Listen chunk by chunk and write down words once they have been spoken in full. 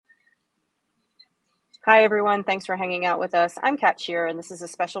Hi, everyone. Thanks for hanging out with us. I'm Kat Shearer, and this is a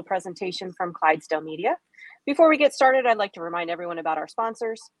special presentation from Clydesdale Media. Before we get started, I'd like to remind everyone about our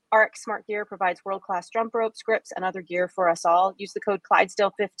sponsors. RX Smart Gear provides world-class jump ropes, grips, and other gear for us all. Use the code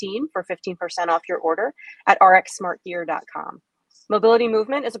Clydesdale15 for 15% off your order at rxsmartgear.com. Mobility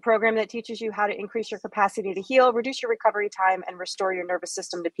Movement is a program that teaches you how to increase your capacity to heal, reduce your recovery time, and restore your nervous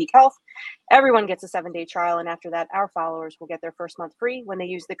system to peak health. Everyone gets a 7-day trial, and after that, our followers will get their first month free when they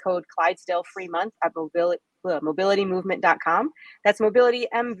use the code Clydesdale Free Month at mobilitymovement.com. That's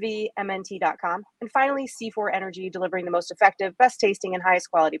mobilitymvmnt.com. And finally, C4 Energy, delivering the most effective, best tasting, and highest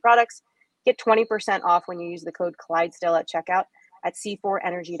quality products. Get 20% off when you use the code Clydesdale at checkout at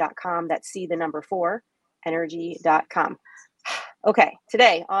c4energy.com. That's C, the number 4, energy.com. Okay,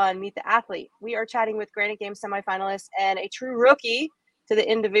 today on Meet the Athlete, we are chatting with Granite Games semifinalist and a true rookie to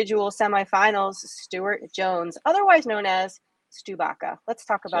the individual semifinals, Stewart Jones, otherwise known as Chewbacca. Let's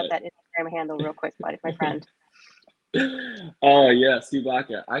talk about that Instagram handle real quick, my friend. Oh yeah,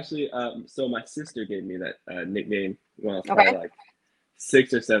 Chewbacca. Actually, so my sister gave me that nickname when I was probably like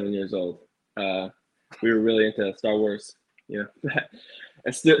 6 or 7 years old. We were really into Star Wars, you know. I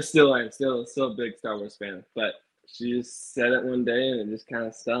still am a big Star Wars fan, but she just said it one day and it just kind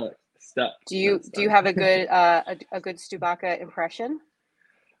of stuck. Do you have a good Chewbacca impression?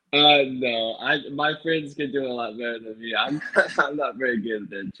 No, my friends can do it a lot better than me. I'm not very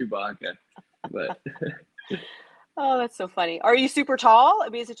good at Chewbacca, but. Oh, that's so funny. Are you super tall? I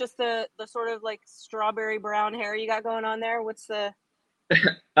mean, is it just the sort of like strawberry brown hair you got going on there? What's the?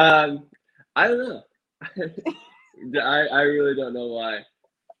 I don't know. I really don't know why.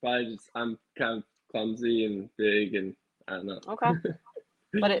 Probably just I'm kind of clumsy and big, and I don't know. Okay,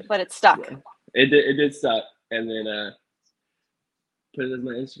 but it stuck. Yeah. It did stuck, and then put it as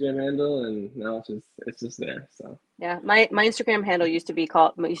my Instagram handle, and now it's just there. So yeah, my Instagram handle used to be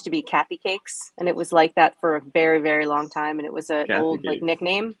Kathy Cakes, and it was like that for a very, very long time, and it was an old like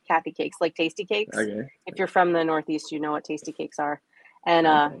nickname, Kathy Cakes, like Tasty Cakes. Okay. If you're from the Northeast, you know what Tasty Cakes are. And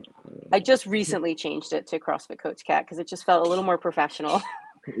I just recently changed it to CrossFit Coach Kat because it just felt a little more professional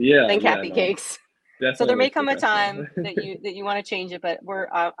than Kathy Cakes. So there may come a time that you want to change it, but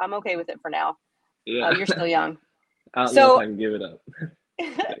I'm okay with it for now. Yeah, you're still young. I don't know if I can give it up.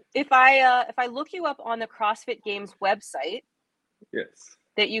 If I look you up on the CrossFit Games website, yes,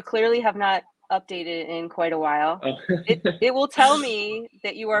 that you clearly have not updated in quite a while, it will tell me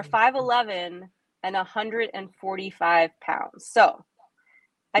that you are 5'11" and 145 pounds. So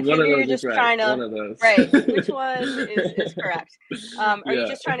I figure you're just trying to, one of those. Right, which one is correct? Are you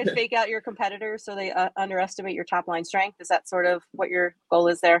just trying to fake out your competitors so they underestimate your top line strength? Is that sort of what your goal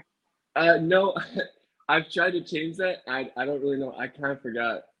is there? No, I've tried to change that. I don't really know. I kind of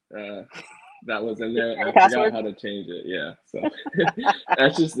forgot that was in there. I forgot how to change it. Yeah, so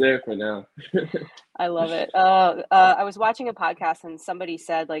that's just there for now. I love it. I was watching a podcast and somebody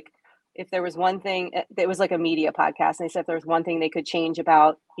said, like, if there was one thing, it was like a media podcast, and they said if there was one thing they could change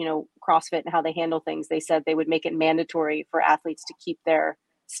about, CrossFit and how they handle things, they said they would make it mandatory for athletes to keep their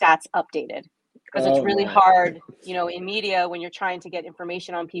stats updated, because it's really hard, in media when you're trying to get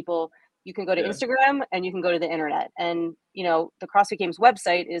information on people. You can go to Instagram and you can go to the internet, and the CrossFit Games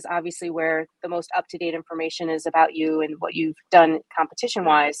website is obviously where the most up-to-date information is about you and what you've done competition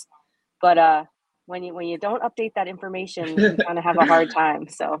wise. But when you don't update that information, you kind of have a hard time.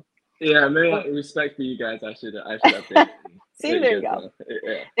 So yeah, maybe respect for you guys. I should update. See, there you go.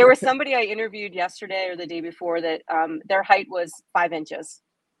 Yeah. There was somebody I interviewed yesterday or the day before that their height was 5 inches.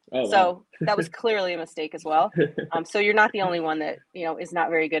 Oh, so wow. That was clearly a mistake as well. So you're not the only one that is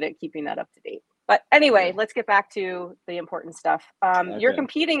not very good at keeping that up to date. But anyway, let's get back to the important stuff. You're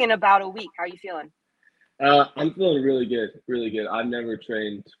competing in about a week. How are you feeling? I'm feeling really good, really good. I've never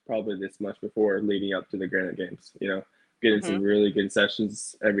trained probably this much before leading up to the Granite Games. Getting some really good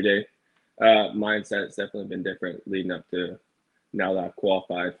sessions every day. Mindset's definitely been different leading up to now that I've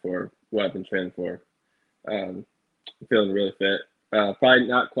qualified for what I've been training for. I'm feeling really fit. Probably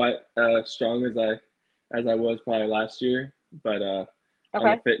not quite strong as I was probably last year, but on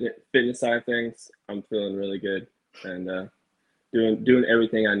the fitness side of things, I'm feeling really good and doing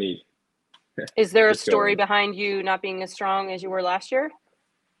everything I need. Is there a story behind you not being as strong as you were last year?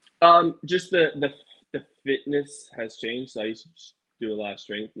 Just the fitness has changed. So I used to do a lot of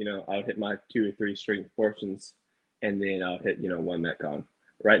strength. I would hit my 2 or 3 strength portions, and then I'll hit 1 Metcon.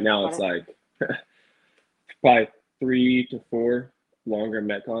 Right now it's like probably 3 to 4 longer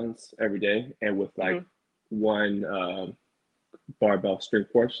Metcons every day, and with like 1 barbell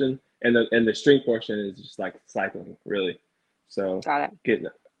strength portion, and the strength portion is just like cycling really. So getting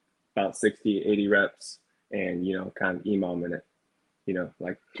about 60, 80 reps, and kind of EMOM in it.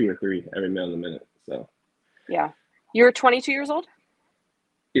 Like 2 or 3 every minute of the minute. So Yeah. You're 22 years old?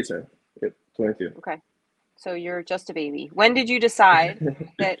 yes, sir. Yep, 22. Okay. So you're just a baby. When did you decide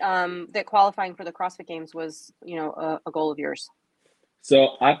that that qualifying for the CrossFit Games was, a goal of yours?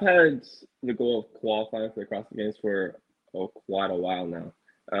 So I've had the goal of qualifying for the CrossFit Games for quite a while now.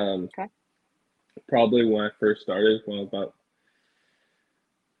 Okay. Probably when I first started, when I was about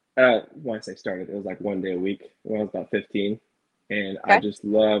when I say started, it was like 1 day a week when I was about 15. And I Okay. just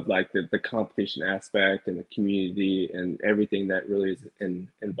love like the competition aspect and the community and everything that really is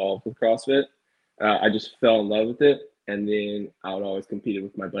involved with CrossFit. I just fell in love with it. And then I would always compete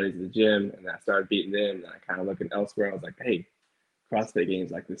with my buddies at the gym, and I started beating them. And I kind of looking elsewhere. I was like, hey, CrossFit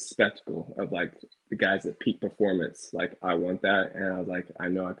Games, like this spectacle of like the guys at peak performance. Like I want that, and I was like, I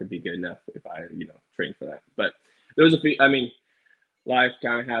know I could be good enough if I, train for that. But there was a few. I mean, life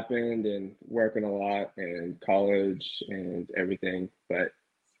kind of happened, and working a lot, and college, and everything. But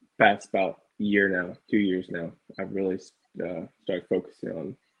past about a year now, 2 years now, I've really started focusing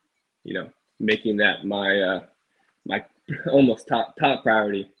on, making that my almost top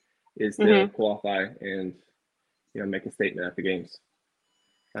priority is to Mm-hmm. qualify and make a statement at the games.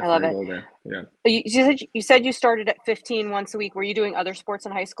 I That's love my it. goal there. Yeah. You said you started at 15 once a week. Were you doing other sports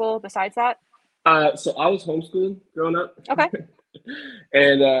in high school besides that? So I was homeschooled growing up, Okay.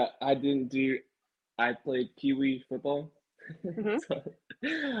 and I played Pee Wee football. Mm-hmm.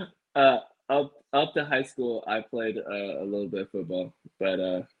 So, uh, up to high school, I played a little bit of football,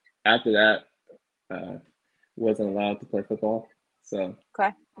 but after that, uh, wasn't allowed to play football. So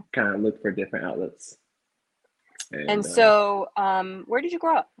Okay. kind of looked for different outlets. And so, where did you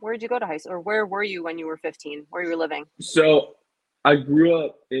grow up? Where did you go to high school, or where were you when you were 15? Where you were living? So I grew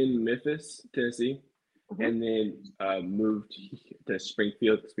up in Memphis, Tennessee, Mm-hmm. and then moved to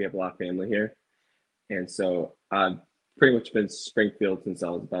Springfield because we have a lot of family here. And so I've pretty much been Springfield since I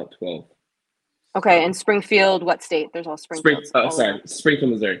was about 12. Okay. So And Springfield, what state? There's all Springfields all over.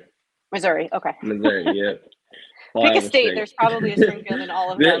 Springfield, Missouri. Missouri. Okay. Missouri, yep. Pick a Flyover state. state. There's probably a Springfield in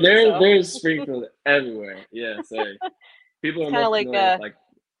all of them. So There's Springfield everywhere. Yeah, so people it's are kind of most like familiar with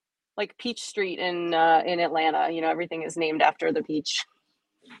like Peach Street in Atlanta. Everything is named after the peach.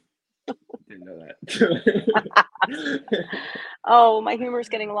 didn't know that. Oh, my humor is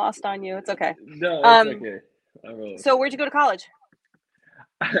getting lost on you. It's okay. No, it's Um, okay. I roll with so where'd you go to college?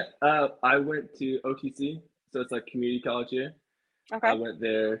 it. I went to OTC, so it's like community college here. I Okay. went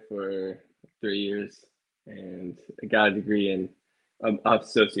there for 3 years and got a degree in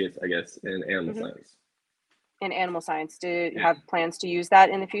associates, I guess, in animal Mm-hmm. science. In animal science. Do you Yeah. have plans to use that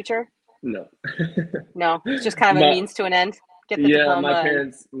in the future? No. No, it's just kind of a my means to an end. Get the yeah, my diploma and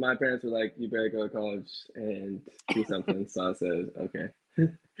parents my parents were like, you better go to college and do something. So I said, okay.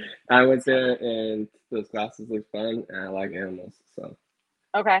 I went that's funny. there and those classes looked fun and I like animals, so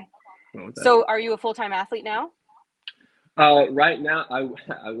Okay. I went with that. So are you a full-time athlete now? Right now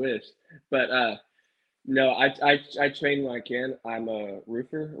I wish, but no, I train when I can. I'm a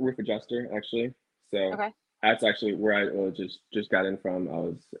roof adjuster actually. So Okay. that's actually where I just got in from. I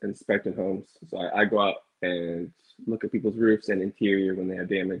was inspecting homes, so I go out and look at people's roofs and interior when they have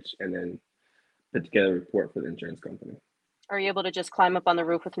damage, and then put together a report for the insurance company. Are you able to just climb up on the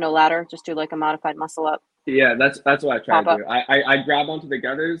roof with no ladder? Just do like a modified muscle up, Yeah, that's what I try pop to up. do. I grab onto the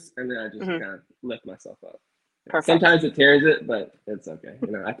gutters and then I just Hmm. kind of lift myself up. Yeah, Perfect. sometimes it tears it, but it's okay.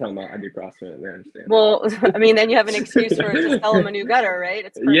 I tell them I do CrossFit and they understand. Well, I mean, then you have an excuse to sell them a new gutter, right?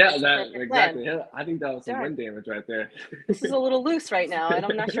 It's perfect. Yeah, It's a that perfect plan. exactly. Yeah, I think that was some Darn, wind damage right there. this is a little loose right now, and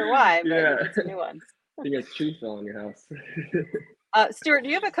I'm not sure why, but you Yeah, need some new ones. I think a tree fell on your house. Stewart, do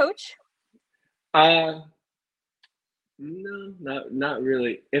you have a coach? uh no, not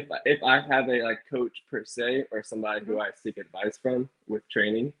really. If I have a like coach per se or somebody Hmm. who I seek advice from with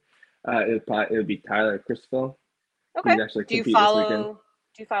training, it would be Tyler Christopher. Okay. He's actually Do you compete this weekend. follow?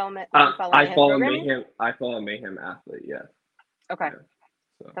 Do you follow I Mayhem follow Programming? Mayhem. I follow Mayhem Athlete. Yeah, Okay, yeah.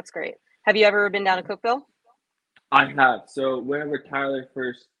 So that's great. Have you ever been down to Cookville? I have. So whenever Tyler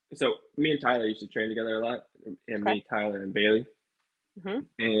first, so me and Tyler used to train together a lot, and Okay. me, Tyler, and Bailey. Hmm.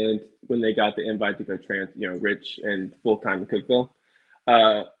 And when they got the invite to go train, Rich and full time in Cookville,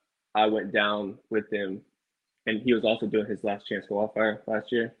 uh, I went down with him, and he was also doing his last chance qualifier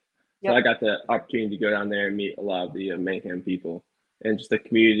last year. So Yep. I got the opportunity to go down there and meet a lot of the Mayhem people and just the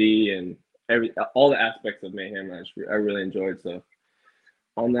community and all the aspects of Mayhem. I really enjoyed. So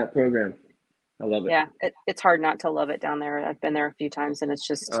on that program, I love it. Yeah, it's hard not to love it down there. I've been there a few times, and it's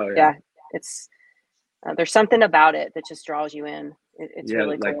just Oh yeah, yeah, it's there's something about it that just draws you in. It's yeah,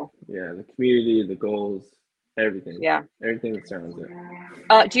 really like cool. yeah, the community, the goals, everything, Yeah. everything that surrounds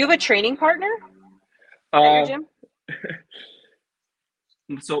it. Do you have a training partner at your Uh, gym?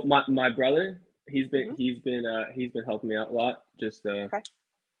 so my brother, He's been Mm-hmm. he's been helping me out a lot. Just Okay.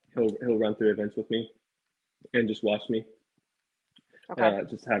 he'll run through events with me and just watch me. Okay.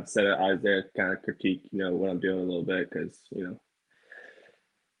 Just have a set of eyes there to kind of critique, what I'm doing a little bit because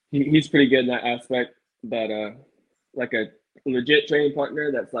he's pretty good in that aspect. But like a legit training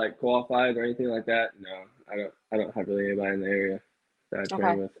partner that's like qualified or anything like that, no, I don't have really anybody in the area that I train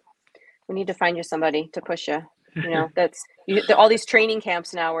Okay. with. We need to find you somebody to push you. That's all these training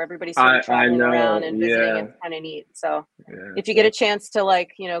camps now where everybody's sort of I traveling around know, and visiting. yeah, It's kind of neat. So yeah. if you get So a chance to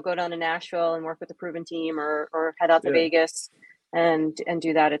go down to Nashville and work with the Proven Team or head out to yeah, Vegas and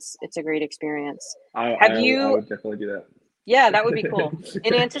do that, it's a great experience. Have I you, would definitely do yeah, that would be cool.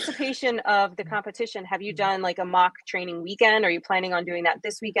 In that. anticipation of the competition, have you done like a mock training weekend? Are you planning on doing that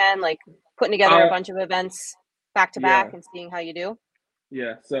this weekend? Like putting together a uh, bunch of events back to back yeah, and seeing how you do?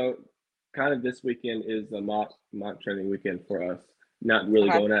 yeah. So kind of this weekend is a mock training weekend for us. Not really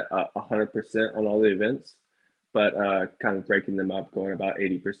Okay. going at 100% on all the events, but kind of breaking them up, going about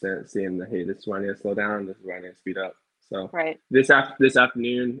 80%, seeing hey, this is where I need to slow down, this is where I need to speed up. So Right. this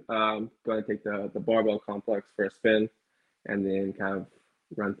afternoon, going to take the barbell complex for a spin, and then kind of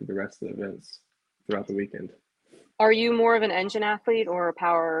run through the rest of the events throughout the weekend. Are you more of an engine athlete or a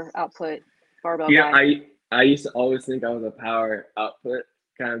power output barbell Yeah, guy? I used to always think I was a power output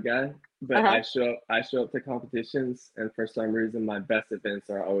kind of guy, but Uh-huh. I show up to competitions, and for some reason my best events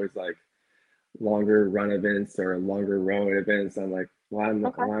are always like longer run events or longer rowing events. I'm like,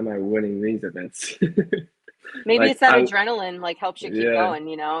 Okay. why am I winning these events? Maybe Like it's that adrenaline helps you keep yeah, going,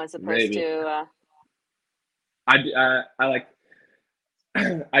 as opposed maybe to I like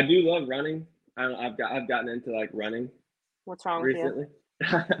I do love running. I've gotten into like running what's wrong with you? recently.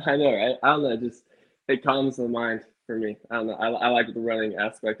 I know, right? I don't know, just it calms the mind for me. I don't know. I like the running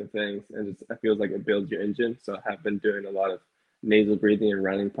aspect of things, and it feels like it builds your engine. So I have been doing a lot of nasal breathing and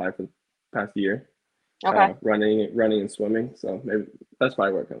running probably for the past year. Okay. Running and swimming. So maybe that's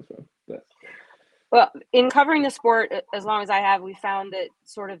probably where it comes from. But Well, in covering the sport as long as I have, we found that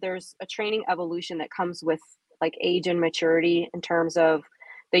sort of there's a training evolution that comes with like age and maturity in terms of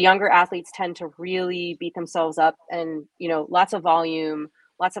the younger athletes tend to really beat themselves up and, lots of volume,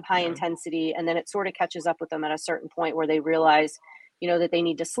 lots of high yeah, intensity. And then it sort of catches up with them at a certain point where they realize, that they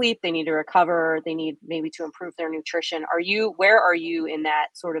need to sleep, they need to recover, they need maybe to improve their nutrition. Where are you in that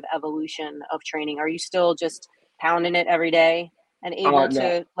sort of evolution of training? Are you still just pounding it every day and able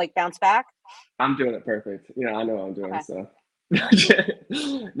no, to like bounce back? I'm doing it perfect. I know what I'm doing. Okay. So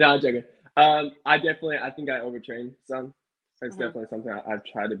no, I'm joking. I think I overtrained some. It's Hmm. definitely something I've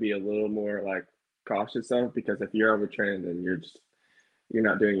tried to be a little more like cautious of because if you're overtrained, then you're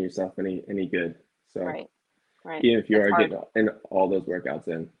not doing yourself any good. So Right. Right. even if you It's are hard. getting in all those workouts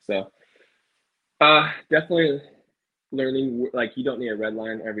in, so definitely learning like you don't need a red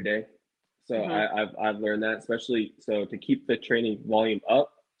line every day. So Hmm. I've learned that, especially so to keep the training volume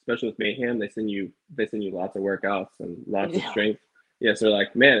up, especially with Mayhem, they send you lots of workouts and lots of strength. Yeah, so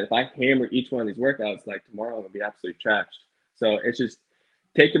like man, if I hammer each one of these workouts, like tomorrow I'm gonna be absolutely trashed. So it's just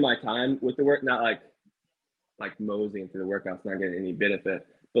taking my time with the work, not like moseying through the workouts, not getting any benefit,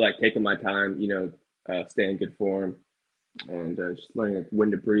 but like taking my time, stay in good form, and just learning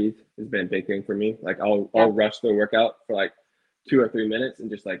when to breathe has been a big thing for me. Like Yeah. I'll rush the workout for like 2 or 3 minutes and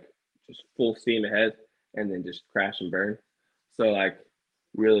just full steam ahead, and then just crash and burn. So like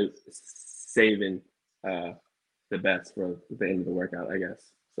really saving the best for the end of the workout, I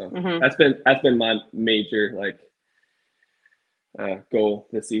guess. So Hmm. that's been my major like goal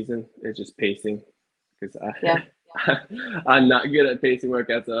this season is just pacing because Yeah. I'm not good at pacing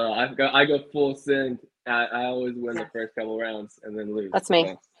workouts at all. I go full send. I always win the Yeah. first couple rounds and then lose. That's me.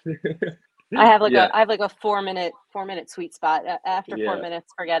 So I yeah, have like a 4 minute sweet spot. After four yeah.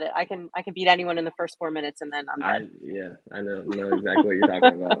 minutes, forget it. I can beat anyone in the first 4 minutes and then I'm dead. I know exactly what you're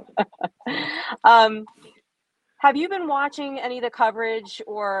talking about. So Um, have you been watching any of the coverage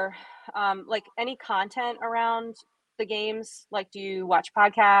or like any content around the games? Like, do you watch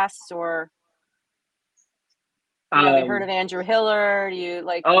podcasts or have you heard um of Andrew Hiller? Do you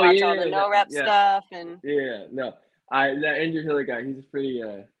like oh watch all the yeah, no rep yeah, stuff and yeah, no. I that Andrew Hiller guy,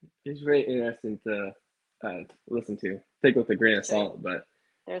 he's very interesting to listen to. Take with a grain of show you? salt, but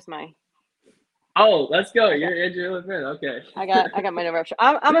There's my oh, let's go. I got You're Andrew Hiller fan. Okay. I got my no rep show.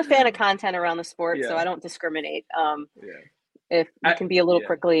 I'm a fan of content around the sport, so Yeah, I don't discriminate. yeah. If you can be a little Yeah,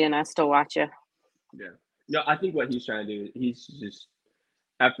 prickly and I still watch you. yeah. No, I think what he's trying to do, he's just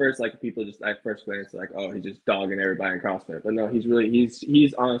at first like people just at first glance like, oh, he's just dogging everybody in CrossFit. But no,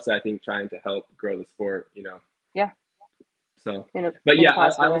 he's honestly I think trying to help grow the sport. Yeah, So but in a yeah,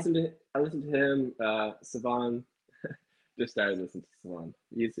 positive way. I listened to him, Sevan just started listening to Sevan.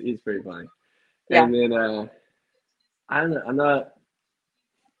 He's pretty funny. Yeah. And then I don't know. I'm not.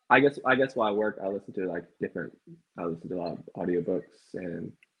 I guess while I work, I listen to I listen to a lot of audiobooks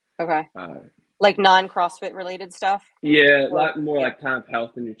and Okay. Like non-CrossFit related stuff? yeah, a lot more like kind of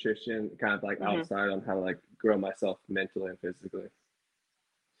health and nutrition, kind of like outside on how to like grow myself mentally and physically.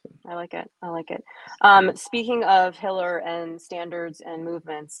 I like it. I like it. Speaking of Hiller and standards and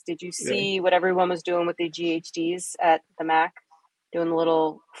movements, did you Yeah. see what everyone was doing with the GHDs at the Mac? Doing the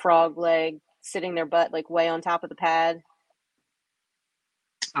little frog leg, sitting their butt like way on top of the pad?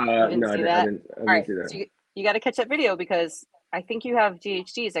 You didn't No, see I that? All didn't right. see that. So you got to catch that video because I think you have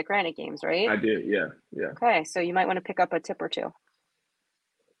GHDs at Granite Games, right? I do, yeah, yeah. Okay, so you might want to pick up a tip or two.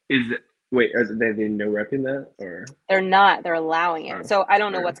 Wait, are they no repping that or? They're not. They're allowing it. So I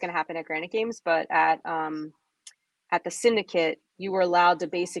don't know Okay. what's going to happen at Granite Games, but at the Syndicate, you were allowed to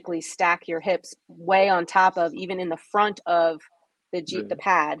basically stack your hips way on top of, even in the front of the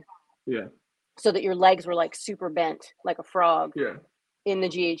pad. Yeah. So that your legs were like super bent, like a frog. Yeah. In the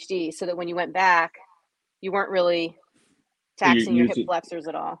GHD, so that when you went back, you weren't really taxing your hip flexors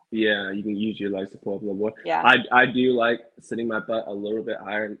at all. Yeah, you can use your legs to pull up a little more. Yeah. I do like sitting my butt a little bit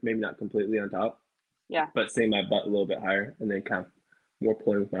higher, maybe not completely on top. Yeah. But sitting my butt a little bit higher and then kind of more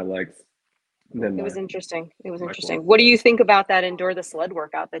pulling with my legs. It was interesting. It was interesting. What do you think about that Endure the Sled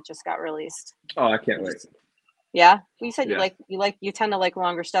workout that just got released? Oh, I can't wait. Yeah, well, you said you tend to like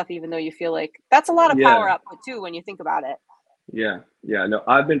longer stuff, even though you feel like that's a lot of power output too when you think about it. Yeah, yeah. No,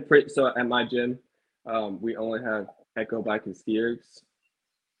 I've been so at my gym, we only have echo bike and skiers,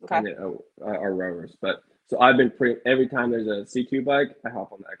 and then, our rowers. But so I've been every time there's a C2 bike, I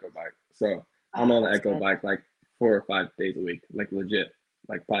hop on the echo bike. So I'm on the echo bike like 4 or 5 days a week, like legit,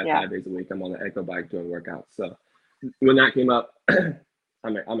 like 5 days a week. I'm on the echo bike doing workouts. So when that came up,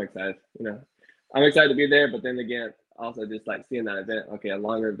 I'm excited. You know, I'm excited to be there. But then again, also just like seeing that event. Okay, a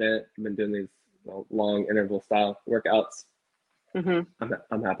longer event. I've been doing these long interval style workouts. Mm-hmm.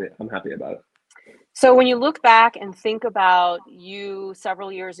 I'm happy. I'm happy about it. So when you look back and think about you several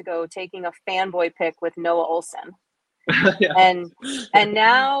years ago taking a fanboy pick with Noah Olson, and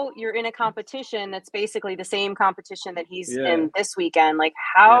now you're in a competition that's basically the same competition that he's in this weekend. Like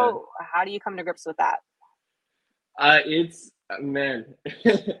how do you come to grips with that? It's man.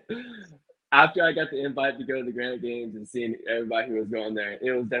 After I got the invite to go to the Granite Games and seeing everybody who was going there,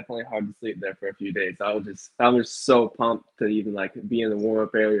 it was definitely hard to sleep there for a few days. I was so pumped to even like be in the warm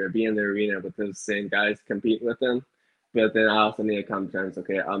up area or be in the arena with those same guys competing with them. But then I also need to come to terms.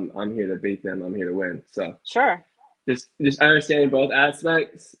 Okay, I'm here to beat them. I'm here to win. So sure. Just understanding both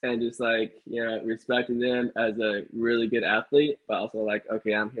aspects and just like, you know, respecting them as a really good athlete, but also like,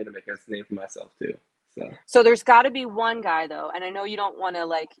 okay, I'm here to make a name for myself too. So there's got to be one guy though, and I know you don't want to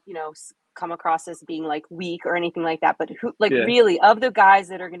like, you know, come across as being like weak or anything like that, but who, like, really, of the guys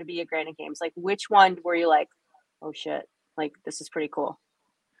that are going to be at Granite Games, like which one were you like, oh shit, like this is pretty cool?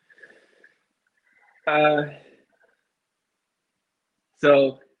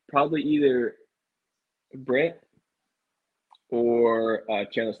 So probably either Brent or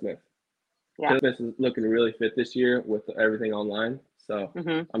Chandler Smith. Chandler Smith is looking really fit this year with everything online. So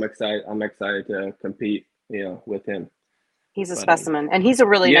I'm excited to compete, you know, with him. He's a specimen, and he's a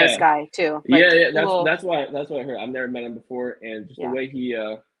really nice guy too. Like, that's why I heard. I've never met him before, and just the way he,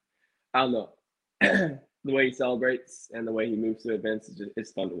 I don't know, the way he celebrates and the way he moves through events is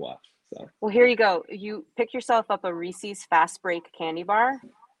it's fun to watch. So well, here you go. You pick yourself up a Reese's Fast Break candy bar,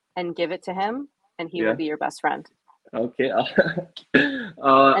 and give it to him, and he will be your best friend. Okay.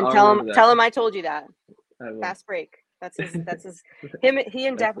 And tell him I told you that. Fast Break. That's his. He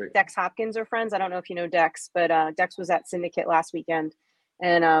and Dex Hopkins are friends. I don't know if you know Dex, but Dex was at Syndicate last weekend,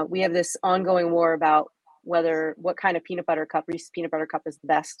 and we have this ongoing war about what kind of peanut butter cup, Reese's peanut butter cup, is the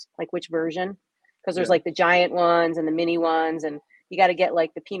best, like which version, because there's like the giant ones and the mini ones, and you got to get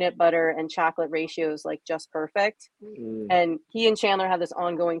like the peanut butter and chocolate ratios like just perfect. And he and Chandler have this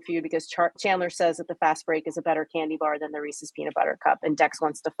ongoing feud because Chandler says that the Fast Break is a better candy bar than the Reese's peanut butter cup, and Dex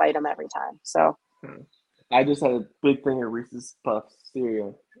wants to fight him every time. So. I just had a big thing of Reese's Puffs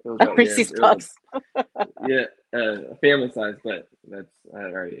cereal. It was Reese's Puffs. Family size, but I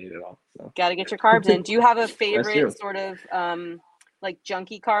already ate it all. So got to get your carbs in. Do you have a favorite sort of like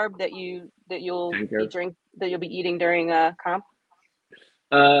junky carb that you'll be eating during comp?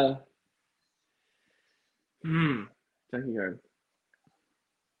 Junky carb.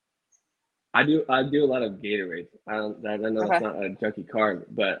 I do a lot of Gatorade. I know that's not a junky carb,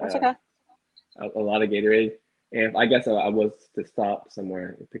 but that's okay. A lot of Gatorade. And I guess I was to stop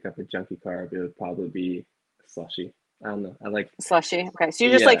somewhere and pick up a junky carb, it would probably be a slushy. I don't know. I like slushy. Okay, so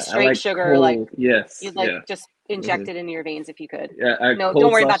you're just like I straight like sugar, like cold. Yes, you'd like yeah. just inject Mhm. it into your veins if you could. Yeah, a No, don't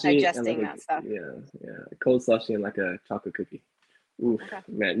cold worry about slushy and like digesting that stuff. a cold slushy and like a chocolate cookie. Oof, Okay,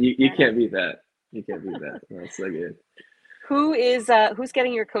 man, you fair enough. can't beat that. You can't beat that. That's so good. Who's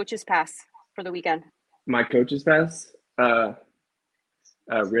getting your coach's pass for the weekend? My coach's pass,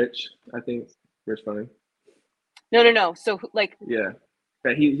 Rich, I think Rich Funny. No. So like Yeah,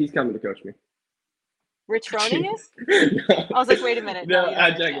 yeah, he's coming to coach me. Rich Froning is? no, I was like, wait a minute. No, you don't I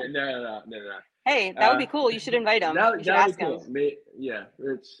check understand. it. No. Hey, that would be cool. You should invite him. You should That would ask be him. cool. Yeah,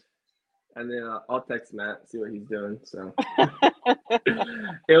 Rich, and then I'll text Matt, see what he's doing. So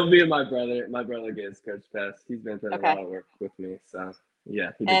it'll be my brother. My brother gets coach pass. He's been putting a Okay. lot of work with me. So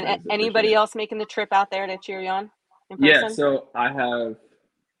yeah, he And deserves it for anybody sure. else making the trip out there to cheer you on in Yeah, person? so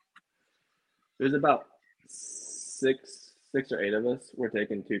there's about six or eight of us. We're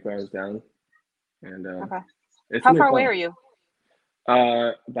taking 2 cars down, and Okay. it's How gonna be far away fun. are you?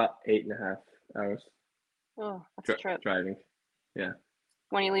 About 8.5 hours Oh, that's a trip. driving. Yeah.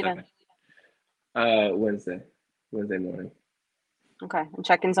 When are you leaving? Wednesday morning. Okay. And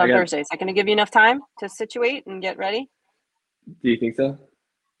check-ins on Thursday. Is that going to give you enough time to situate and get ready? Do you think so?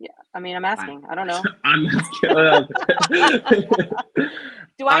 Yeah. I mean, I'm asking. I don't know. I'm asking.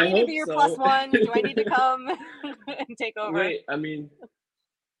 Do I need to be your so. plus one? Do I need to come and take over? Wait, I mean,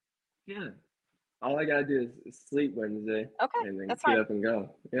 yeah. All I gotta do is sleep Wednesday, Okay, and then that's get fine. up and go.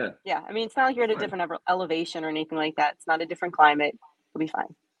 Yeah. Yeah. I mean, it's not like you're at a different elevation or anything like that. It's not a different climate. It'll be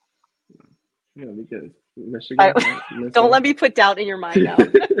fine. Yeah, because Michigan. Don't let me put doubt in your mind now.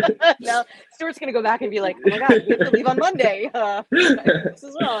 Now Stewart's gonna go back and be like, "Oh my God, we have to leave on Monday. This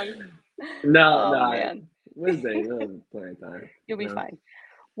is wrong." No, Man. Wednesday. Plenty of time. You'll be fine.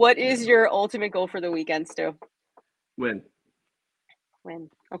 What is your ultimate goal for the weekend, Stu? Win.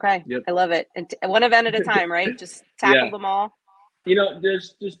 Okay. Yep. I love it. And one event at a time, right? Just tackle them all.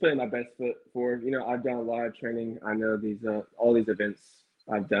 Just putting my best foot forward. I've done a lot of training. I know these all these events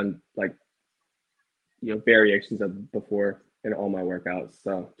I've done, like, variations of before in all my workouts.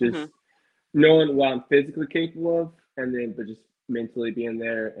 So just knowing what I'm physically capable of, and then but just mentally being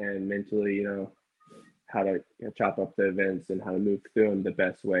there and mentally, how to chop up the events and how to move through them the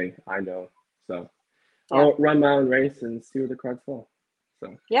best way I know. So I'll run my own race and see where the cards fall.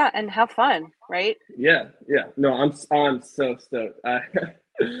 So yeah, and have fun, right? Yeah. No, I'm so stoked.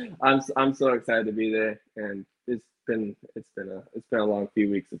 I'm so excited to be there, and it's been a long few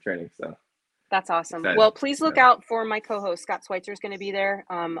weeks of training. So that's awesome. excited. Well, please look out for my co-host Scott Schweitzer is going to be there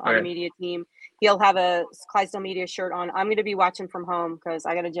on the media team. He'll have a Clydesdale media shirt on. I'm going to be watching from home because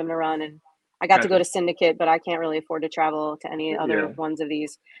I got a gym to run, and I got to go to Syndicate, but I can't really afford to travel to any other ones of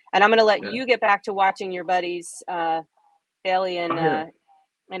these. And I'm going to let you get back to watching your buddies, Bailey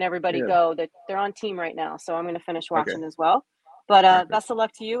and everybody go. That they're on team right now, so I'm going to finish watching as well. But best of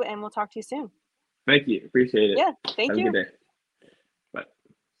luck to you, and we'll talk to you soon. Thank you. Appreciate it. Yeah, thank you. Have a good day.